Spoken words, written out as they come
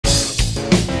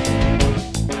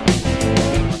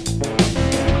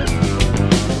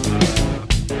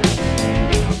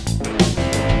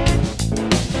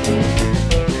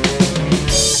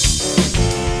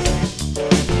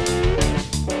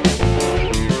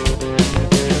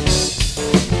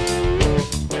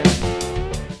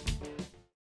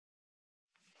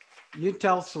you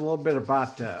tell us a little bit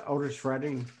about Otis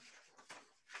Redding?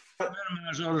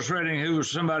 Minimize Otis Redding, who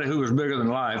was somebody who was bigger than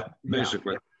life,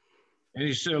 basically. Yeah. And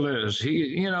he still is.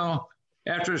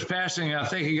 After his passing, I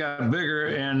think he got bigger,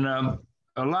 and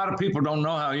a lot of people don't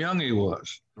know how young he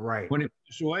was. Right. When he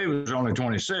passed away, he was only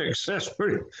 26. That's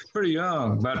pretty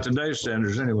young by today's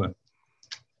standards, anyway.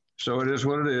 So it is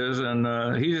what it is,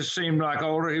 and he just seemed like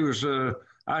older. He was,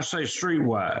 I say,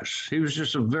 streetwise. He was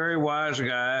just a very wise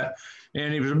guy,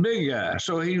 and he was a big guy.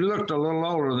 So he looked a little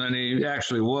older than he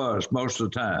actually was most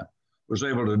of the time. Was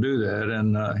able to do that,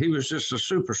 and he was just a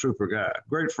super guy,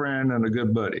 great friend and a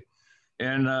good buddy.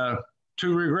 And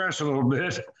to regress a little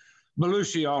bit,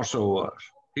 Belushi also was.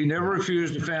 He never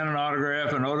refused to fan an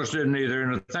autograph, and Otis didn't either.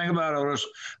 And the thing about Otis,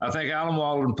 I think Alan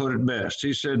Walden put it best.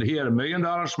 He said he had $1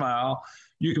 million smile.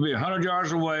 You could be 100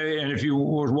 yards away, and if you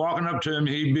was walking up to him,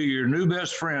 he'd be your new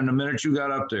best friend the minute you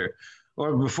got up there.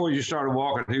 Or before you started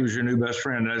walking, he was your new best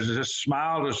friend. As just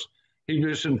smiled, he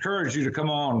just encouraged you to come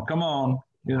on,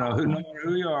 no matter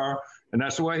who you are. And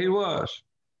that's the way he was.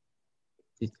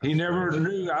 He never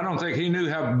knew, I don't think he knew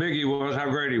how big he was, how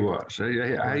great he was.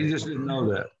 He just didn't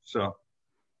know that. So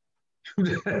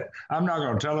I'm not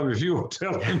going to tell him if you will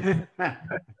tell him.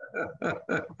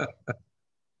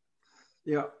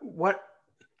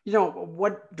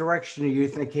 What direction do you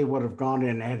think he would have gone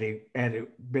in had he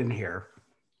been here?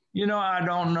 I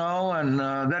don't know. And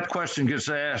that question gets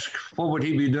asked, what would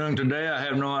he be doing today? I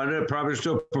have no idea. Probably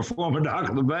still performing Dock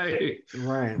of the Bay.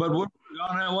 Right. But would we have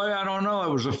gone that way? I don't know. It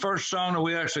was the first song that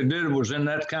we actually did. It was in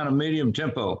that kind of medium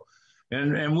tempo.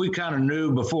 And we kind of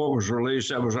knew before it was released,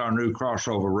 that was our new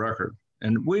crossover record.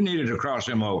 And we needed to cross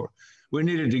him over. We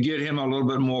needed to get him a little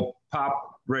bit more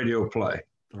pop radio play.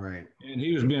 Right. And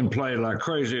he was being played like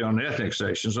crazy on the ethnic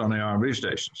stations, on the R&B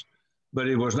stations. But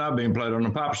he was not being played on the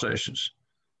pop stations.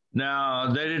 Now,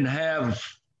 they didn't have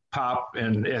pop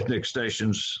and ethnic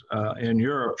stations in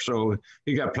Europe, so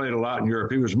he got played a lot in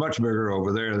Europe. He was much bigger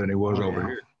over there than he was over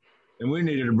here. And we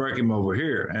needed to break him over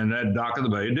here, and that Dock of the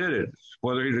Bay did it.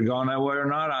 Whether he'd have gone that way or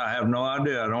not, I have no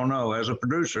idea. I don't know. As a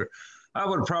producer, I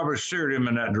would have probably steered him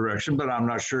in that direction, but I'm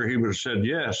not sure he would have said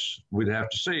yes. We'd have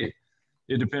to see.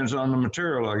 It depends on the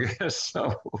material, I guess.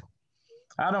 So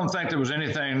I don't think there was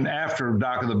anything after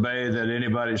Dock of the Bay that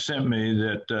anybody sent me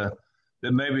that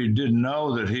maybe didn't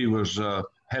know that he was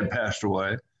had passed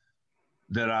away,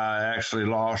 that I actually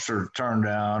lost or turned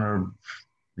down, or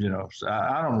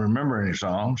I don't remember any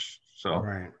songs. So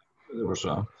right. There was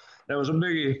some. That was a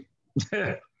biggie.